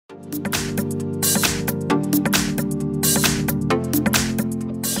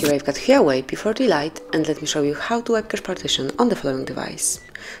Here I've got Huawei P30 Lite, and let me show you how to wipe cache partition on the following device.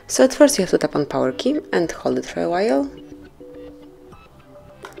 So at first you have to tap on power key and hold it for a while,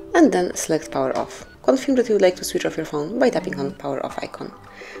 and then select power off. Confirm that you would like to switch off your phone by tapping on power off icon.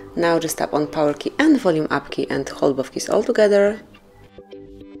 Now just tap on power key and volume up key and hold both keys all together.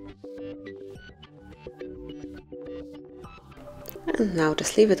 And now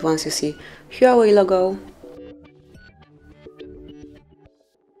just leave it once you see Huawei logo.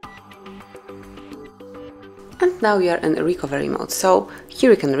 And now we are in recovery mode, so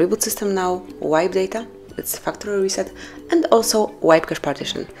here you can reboot system now, wipe data, it's factory reset, and also wipe cache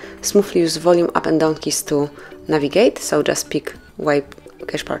partition. Smoothly use volume up and down keys to navigate, so just pick wipe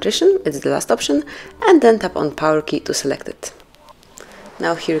cache partition, it's the last option, and then tap on power key to select it.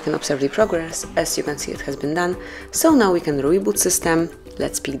 Now here you can observe the progress, as you can see it has been done, so now we can reboot system,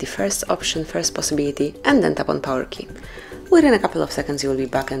 let's pick the first option, first possibility, and then tap on power key. Within a couple of seconds you will be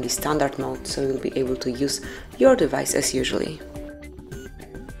back in the standard mode, so you will be able to use your device as usually.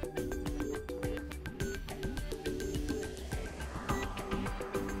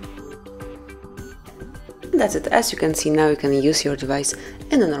 That's it, as you can see now you can use your device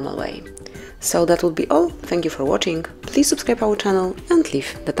in a normal way. So that would be all, thank you for watching, please subscribe our channel and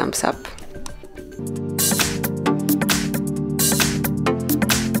leave the thumbs up.